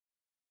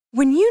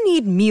When you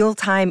need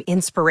mealtime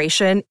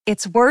inspiration,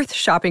 it's worth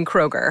shopping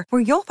Kroger,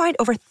 where you'll find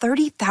over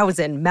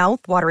 30,000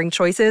 mouth-watering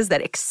choices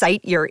that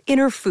excite your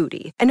inner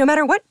foodie. And no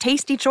matter what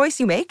tasty choice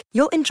you make,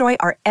 you'll enjoy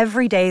our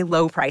everyday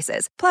low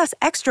prices, plus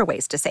extra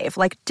ways to save,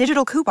 like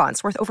digital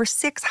coupons worth over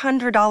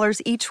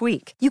 $600 each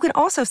week. You can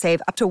also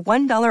save up to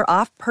 $1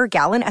 off per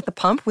gallon at the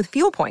pump with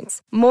fuel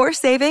points. More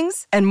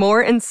savings and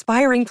more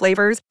inspiring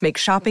flavors make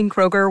shopping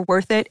Kroger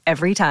worth it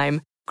every time.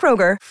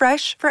 Kroger,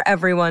 fresh for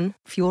everyone.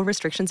 Fuel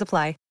restrictions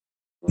apply.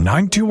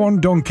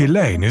 91 Donkey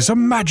Lane is a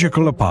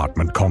magical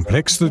apartment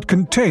complex that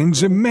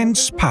contains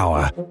immense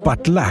power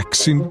but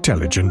lacks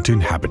intelligent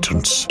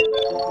inhabitants.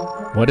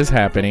 What is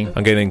happening?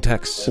 I'm getting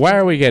texts. Why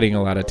are we getting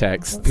a lot of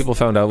texts? People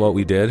found out what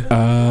we did.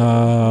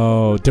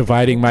 Oh,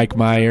 dividing Mike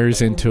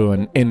Myers into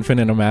an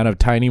infinite amount of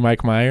tiny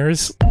Mike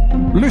Myers?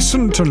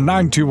 Listen to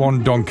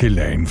 91 Donkey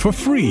Lane for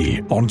free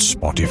on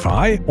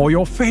Spotify or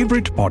your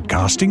favorite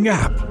podcasting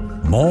app.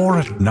 More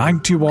at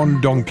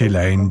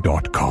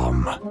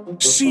 91donkeylane.com.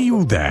 See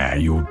you there,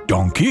 you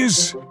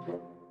donkeys.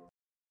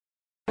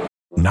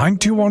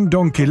 91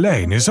 Donkey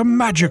Lane is a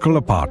magical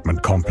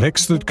apartment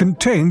complex that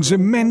contains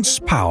immense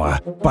power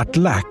but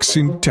lacks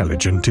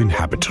intelligent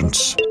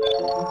inhabitants.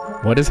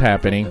 What is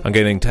happening? I'm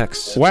getting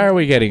texts. Why are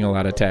we getting a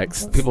lot of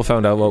texts? People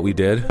found out what we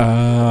did.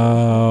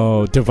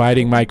 Oh,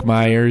 dividing Mike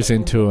Myers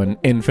into an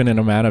infinite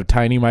amount of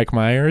tiny Mike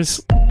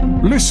Myers?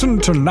 Listen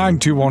to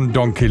 91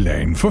 Donkey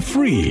Lane for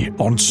free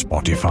on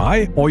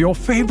Spotify or your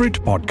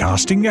favorite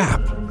podcasting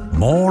app.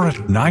 More at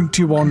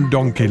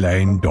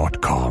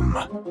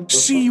 91donkeylane.com.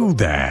 See you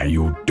there,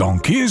 you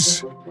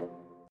donkeys.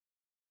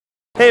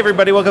 Hey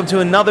everybody, welcome to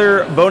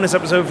another bonus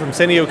episode from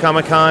San Diego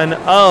Comic-Con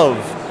of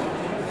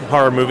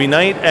Horror Movie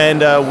Night,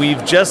 and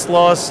we've just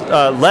left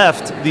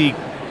the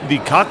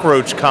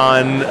Cockroach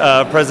Con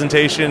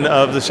presentation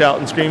of the Shout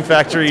and Scream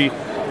Factory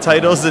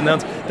titles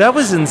announced. That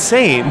was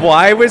insane.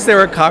 Why was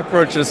there a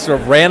cockroach just sort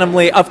of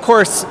randomly, of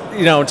course,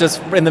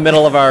 just in the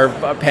middle of our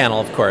panel,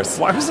 of course.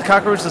 Why was the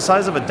cockroach the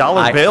size of a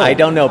dollar bill? I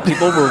don't know.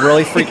 People were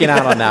really freaking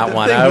out on that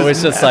one. I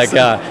was just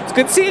massive. It's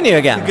good seeing you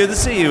again. Good to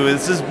see you.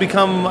 This has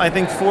become, I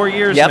think, 4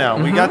 years now.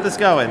 Mm-hmm. We got this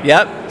going.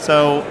 Yep.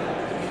 So,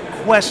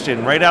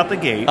 question right out the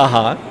gate.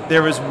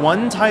 There was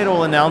one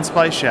title announced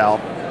by Shout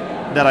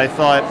that I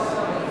thought,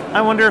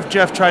 I wonder if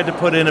Jeff tried to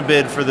put in a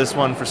bid for this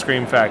one for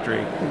Scream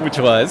Factory. Which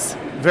was?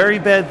 Very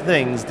Bad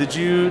Things. Did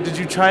you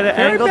try to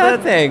angle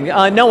that? Very Bad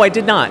Thing. No, I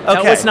did not. Okay.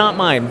 That was not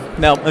mine.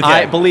 No,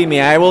 okay. Believe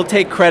me, I will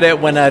take credit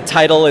when a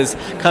title has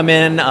come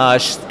in.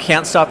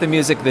 Can't Stop the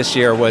Music this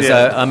year was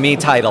a me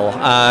title.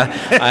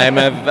 I'm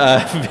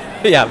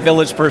a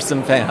Village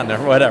Person fan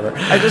or whatever.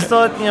 I just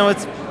thought,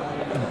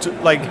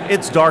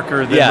 it's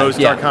darker than most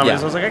dark comedies.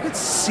 Yeah. I was like, I could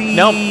see.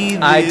 Nope,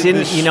 I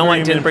didn't. You know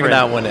what? Didn't bring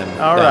that one in.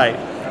 All right.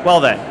 Well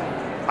then,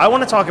 I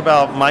want to talk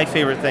about my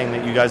favorite thing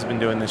that you guys have been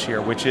doing this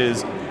year, which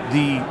is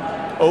the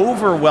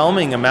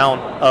overwhelming amount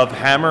of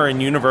Hammer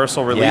and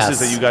Universal releases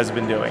that you guys have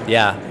been doing.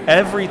 Yeah.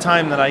 Every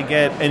time that I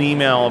get an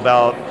email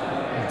about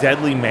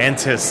Deadly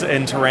Mantis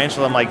and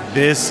Tarantula, I'm like,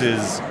 this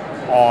is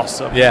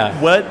awesome. Yeah.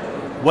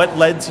 What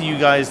led to you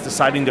guys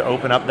deciding to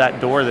open up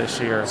that door this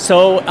year?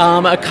 So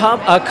a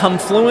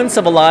confluence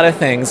of a lot of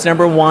things.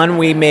 Number one,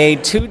 we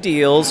made 2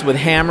 deals with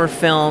Hammer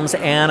Films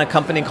and a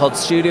company called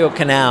Studio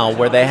Canal,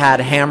 where they had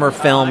Hammer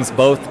Films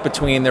both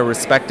between their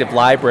respective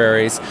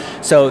libraries.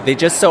 So they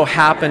just so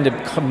happened to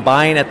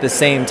combine at the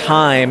same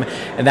time,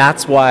 and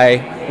that's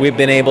why we've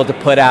been able to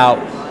put out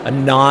a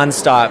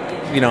non-stop,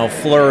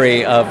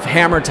 flurry of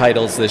Hammer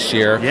titles this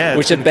year,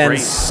 which have been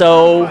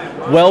so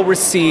well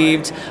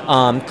received.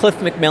 Cliff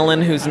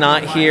McMillan, who's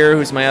not here,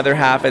 who's my other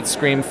half at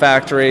Scream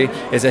Factory,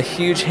 is a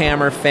huge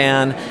Hammer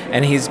fan,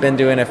 and he's been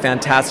doing a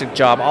fantastic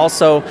job.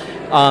 Also,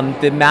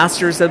 the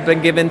masters that have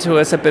been given to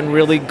us have been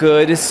really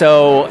good,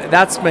 so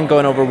that's been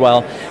going over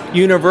well.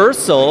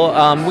 Universal,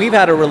 we've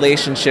had a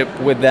relationship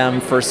with them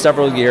for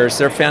several years.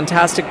 They're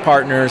fantastic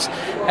partners.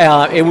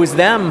 It was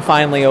them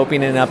finally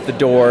opening up the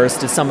doors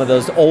to some of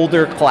those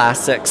older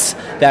classics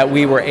that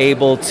we were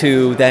able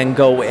to then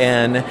go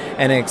in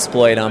and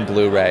exploit on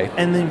Blu-ray.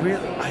 And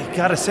I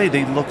gotta say,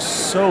 they look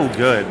so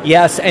good.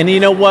 Yes, and you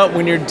know what?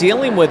 When you're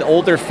dealing with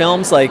older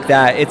films like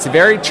that, it's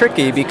very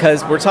tricky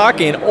because we're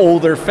talking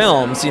older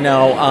films.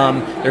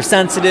 They're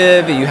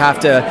sensitive. You have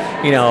to,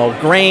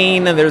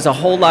 grain. And there's a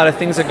whole lot of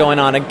things that are going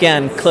on.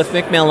 Again, Cliff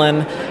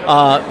McMillan,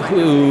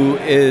 who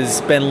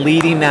has been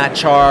leading that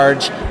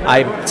charge.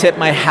 I tip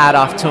my hat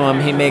off to him.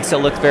 He makes it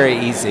look very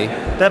easy.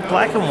 That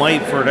black and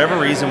white, for whatever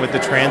reason, with the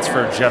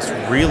transfer, just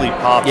really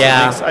pops.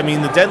 Yeah.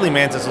 The Deadly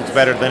Mantis looks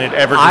better than it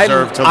ever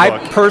deserved to look.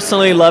 I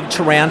personally love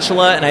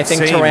Tarantula, and I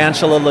think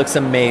Tarantula looks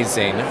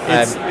amazing.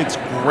 It's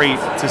great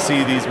to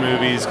see these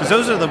movies, because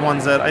those are the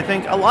ones that I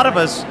think a lot of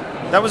us,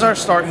 that was our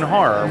start in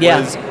horror.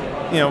 Was,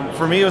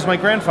 for me, it was my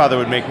grandfather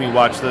would make me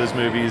watch those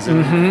movies,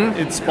 and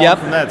it spawned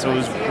from that, so it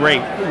was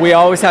great. We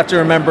always have to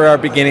remember our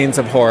beginnings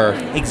of horror.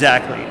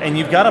 Exactly. And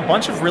you've got a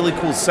bunch of really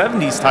cool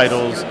 70s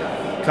titles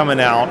coming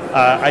out.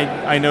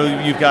 I know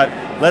you've got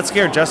Let's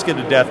Scare Jessica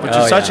to Death, which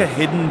Oh, is such yeah. a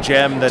hidden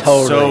gem that's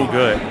Totally. so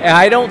good. And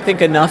I don't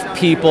think enough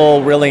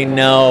people really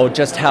know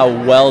just how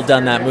well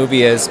done that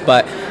movie is,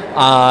 but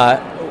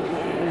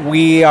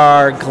we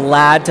are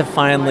glad to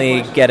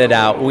finally get it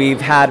out.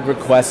 We've had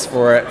requests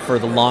for it for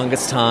the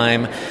longest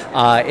time.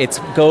 It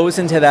goes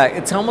into that,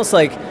 it's almost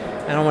like,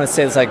 I don't want to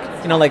say it's like,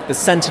 like The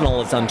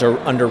Sentinel is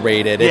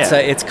underrated. Yeah.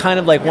 It's kind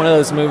of like one of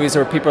those movies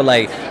where people are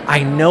like,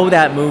 I know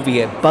that movie,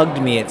 it bugged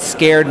me, it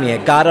scared me,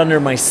 it got under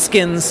my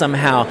skin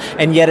somehow,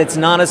 and yet it's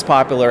not as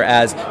popular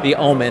as The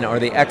Omen or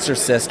The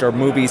Exorcist or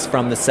movies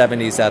from the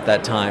 70s at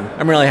that time.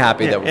 I'm really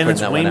happy that we're and putting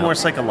it's that way one more out.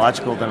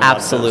 psychological than a lot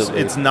of those.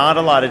 Absolutely. It's not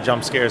a lot of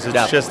jump scares. It's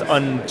Yeah. just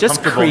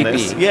Just creepy.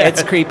 uncomfortableness. Yeah,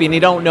 It's creepy, and you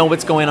don't know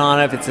what's going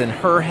on, if it's in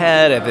her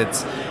head, if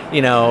it's,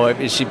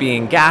 is she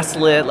being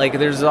gaslit? Like,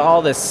 there's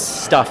all this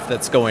stuff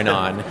that's going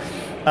on.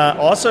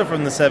 Also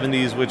from the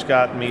 70s, which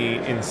got me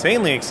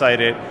insanely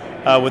excited,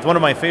 with one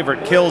of my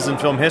favorite kills in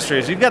film history,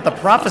 is you've got The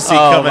Prophecy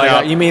coming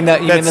out. You mean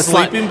the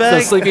sleeping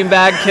bag? The sleeping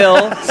bag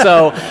kill?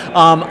 So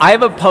I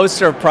have a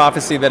poster of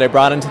Prophecy that I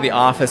brought into the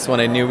office when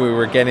I knew we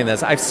were getting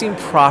this. I've seen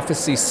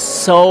Prophecy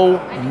so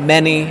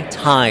many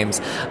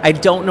times. I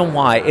don't know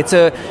why.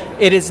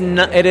 It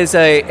is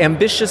a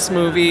ambitious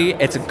movie.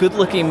 It's a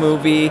good-looking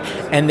movie,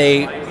 and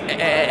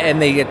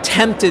they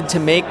attempted to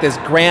make this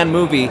grand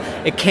movie.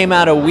 It came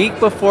out a week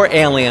before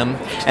Alien,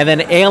 and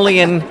then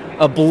Alien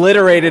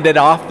obliterated it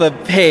off the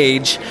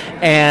page,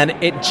 and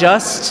it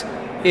just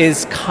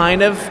is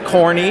kind of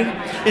corny.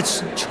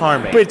 It's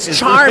charming. But it's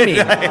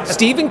charming.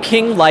 Stephen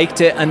King liked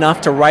it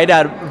enough to write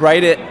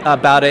it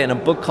about it in a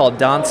book called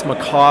Danse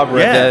Macabre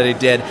that he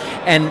did.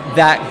 And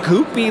that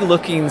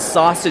goopy-looking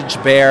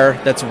sausage bear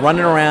that's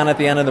running around at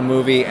the end of the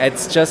movie,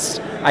 it's just,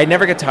 I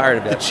never get tired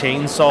of it. The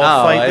chainsaw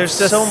fight. There's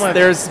so much.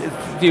 There's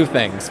few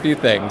things.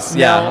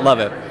 Yeah, I love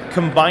it.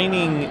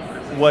 Combining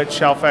what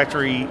Shout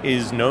Factory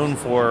is known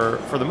for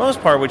the most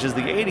part, which is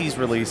the 80s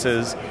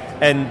releases,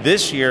 and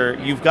this year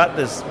you've got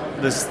this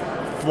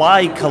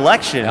Fly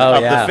collection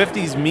of the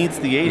 50s meets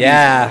the 80s.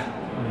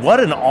 Yeah. What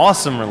an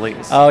awesome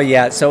release. Oh,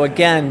 yeah. So,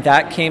 again,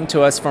 that came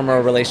to us from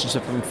our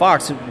relationship from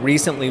Fox.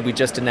 Recently, we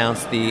just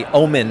announced the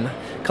Omen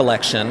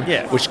collection,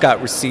 which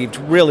got received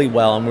really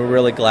well, and we're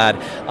really glad.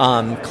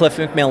 Cliff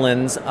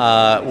McMillan's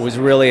was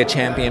really a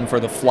champion for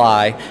The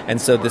Fly, and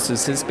so this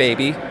was his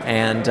baby,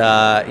 and,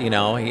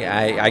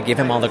 I give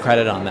him all the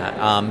credit on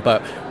that.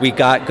 But we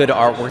got good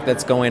artwork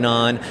that's going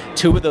on.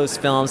 Two of those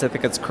films, I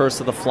think it's Curse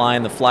of the Fly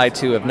and The Fly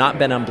 2, have not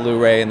been on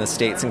Blu-ray in the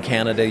States and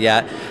Canada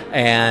yet,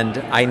 and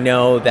I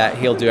know that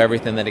he'll do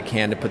everything that he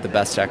can to put the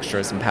best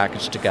extras and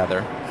package together.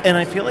 And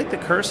I feel like The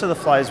Curse of the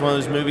Fly is one of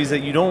those movies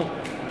that you don't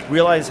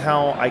realize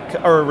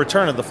or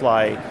Return of the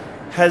Fly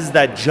has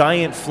that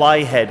giant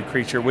fly head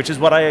creature, which is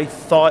what I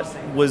thought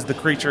was the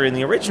creature in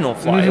the original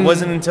Fly. It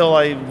wasn't until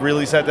I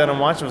really sat down and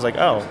watched it, I was like,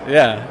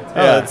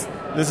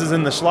 this is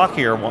in the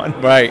schlockier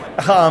one. Right.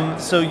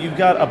 So you've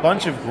got a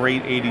bunch of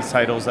great 80s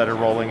titles that are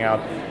rolling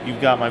out.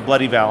 You've got My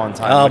Bloody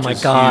Valentine, Oh, which my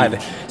is God.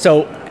 huge.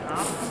 So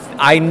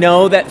I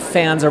know that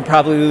fans are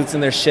probably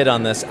losing their shit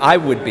on this. I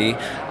would be.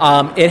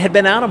 It had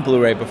been out on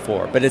Blu-ray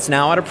before, but it's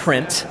now out of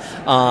print.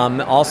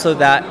 Also,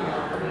 that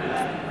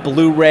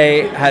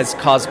Blu-ray has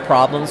caused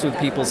problems with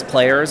people's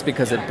players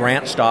because it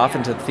branched off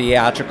into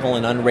theatrical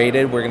and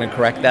unrated. We're going to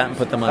correct that and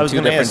put them on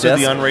two different discs. So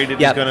the unrated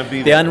is going to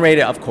be the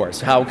unrated, of course.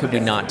 How could we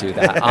not do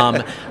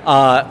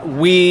that?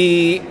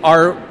 We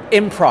are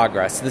in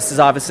progress. This is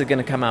obviously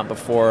going to come out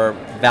before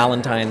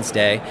Valentine's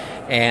Day,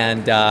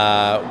 and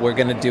we're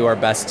going to do our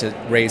best to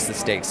raise the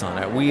stakes on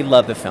it. We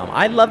love the film.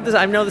 I love this.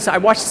 I know this. I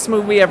watch this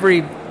movie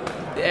every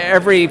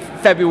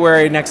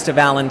February next to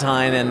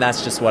Valentine, and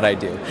that's just what I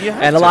do.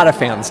 And a lot of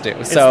fans do.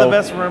 It's the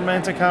best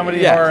romantic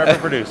comedy horror ever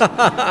produced.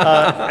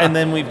 And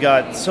then we've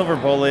got Silver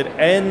Bullet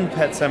and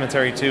Pet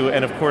Sematary 2,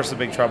 and of course The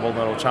Big Trouble in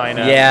Little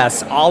China.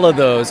 Yes, all of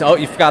those. Oh,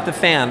 you forgot The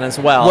Fan as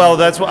well. Well,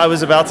 that's what I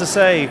was about to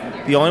say.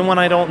 The only one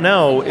I don't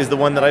know is the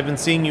one that I've been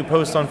seeing you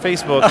post on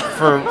Facebook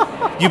for.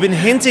 You've been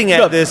hinting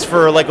at this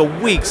for like a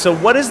week. So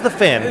what is The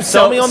Fan?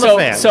 Tell me on The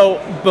Fan. So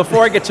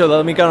before I get to it,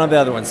 let me go on the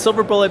other one.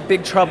 Silver Bullet,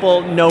 Big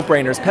Trouble,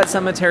 no-brainers. Pet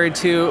Sematary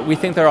 2, we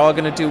think they're all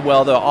going to do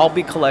well. They'll all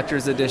be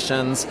collector's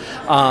editions.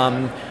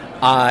 I'm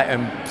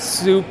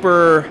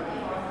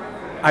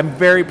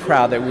very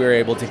proud that we were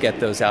able to get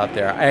those out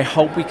there. I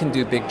hope we can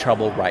do Big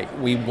Trouble right.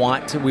 We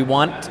want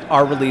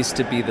our release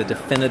to be the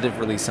definitive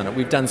release on it.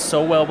 We've done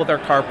so well with our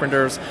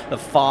Carpenters, The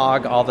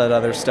Fog, all that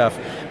other stuff.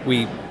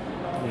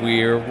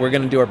 We're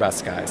going to do our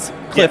best, guys.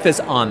 Cliff is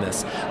on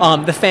this.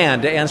 The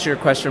Fan, to answer your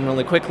question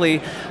really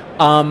quickly,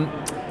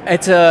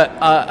 it's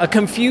a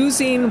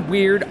confusing,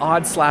 weird,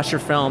 odd slasher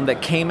film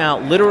that came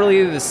out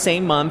literally the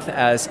same month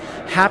as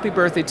Happy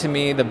Birthday to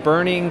Me, The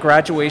Burning,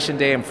 Graduation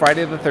Day, and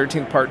Friday the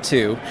 13th Part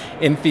 2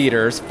 in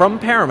theaters from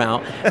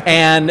Paramount.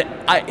 And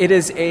it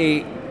is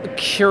a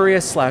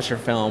curious slasher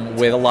film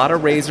with a lot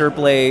of razor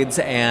blades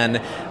and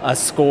a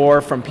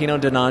score from Pino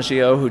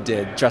Donaggio, who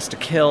did Just to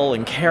Kill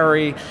and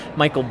Carrie.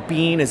 Michael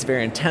Biehn is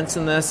very intense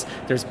in this.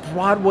 There's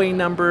Broadway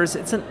numbers.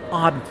 It's an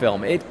odd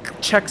film. It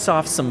checks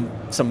off some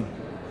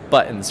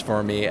buttons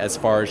for me as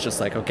far as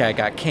just like, okay, I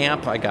got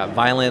camp, I got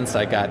violence,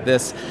 I got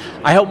this.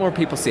 I hope more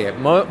people see it.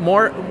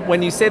 More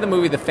when you say the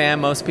movie The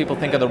Fan, most people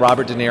think of the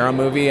Robert De Niro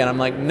movie, and I'm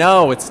like,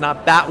 no, it's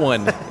not that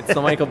one. It's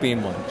the Michael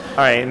Biehn one. All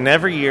right, and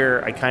every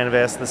year I kind of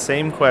ask the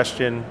same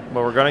question,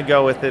 but we're going to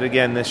go with it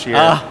again this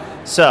year.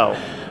 So,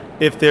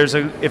 if there's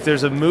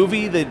a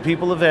movie that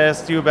people have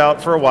asked you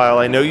about for a while,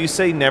 I know you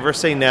say never,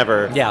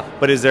 Yeah.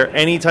 but is there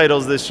any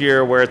titles this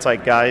year where it's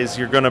like, guys,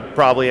 you're going to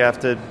probably have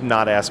to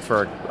not ask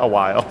for a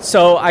while?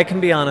 So I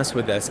can be honest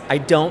with this. I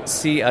don't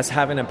see us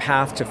having a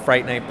path to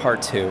Fright Night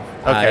Part 2.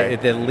 Okay.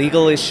 The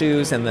legal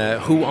issues and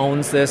the who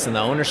owns this and the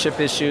ownership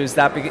issues,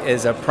 that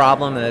is a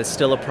problem, and it's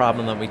still a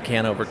problem that we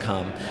can't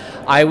overcome.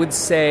 I would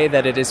say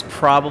that it is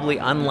probably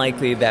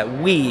unlikely that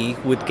we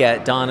would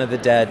get Dawn of the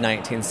Dead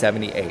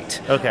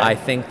 1978. Okay. I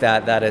think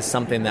that is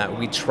something that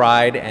we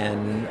tried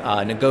and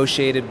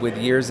negotiated with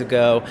years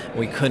ago.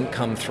 We couldn't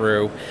come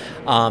through.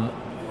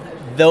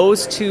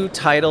 Those two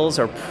titles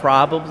are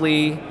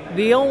probably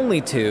the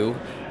only two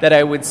that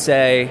I would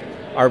say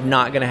are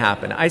not going to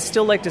happen. I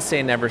still like to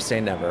say never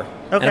say never.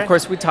 Okay. And of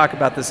course, we talk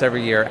about this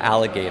every year,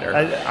 Alligator.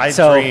 I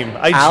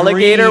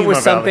Alligator dream was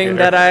of something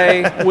Alligator.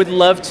 that I would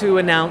love to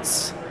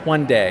announce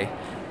one day.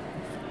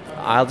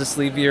 I'll just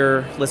leave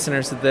your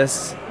listeners with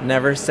this: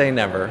 never say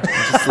never.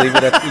 Just leave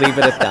it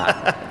at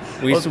that.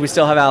 We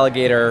still have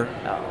Alligator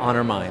on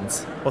our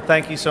minds. Well,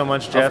 thank you so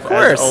much, Jeff. Of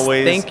course. As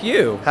always, Thank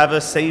you. Have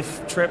a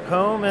safe trip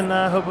home, and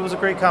hope it was a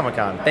great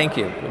Comic-Con. Thank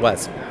you. It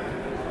was.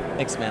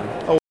 Thanks,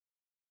 man.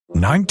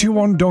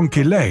 91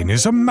 Donkey Lane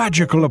is a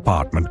magical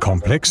apartment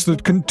complex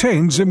that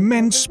contains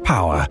immense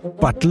power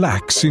but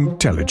lacks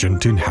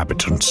intelligent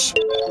inhabitants.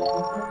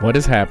 What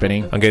is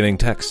happening? I'm getting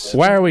texts.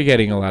 Why are we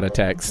getting a lot of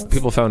texts?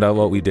 People found out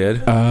what we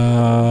did.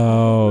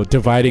 Oh,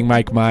 dividing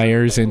Mike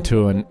Myers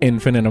into an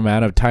infinite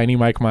amount of tiny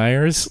Mike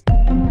Myers?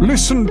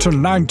 Listen to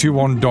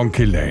 91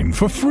 Donkey Lane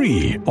for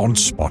free on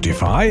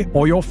Spotify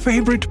or your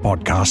favorite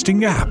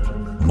podcasting app.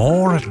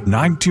 More at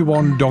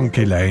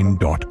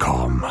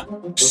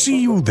 91donkeylane.com.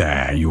 See you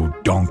there, you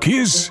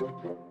donkeys.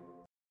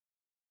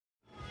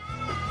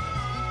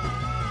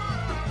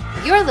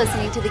 You're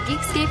listening to the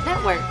Geekscape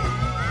Network.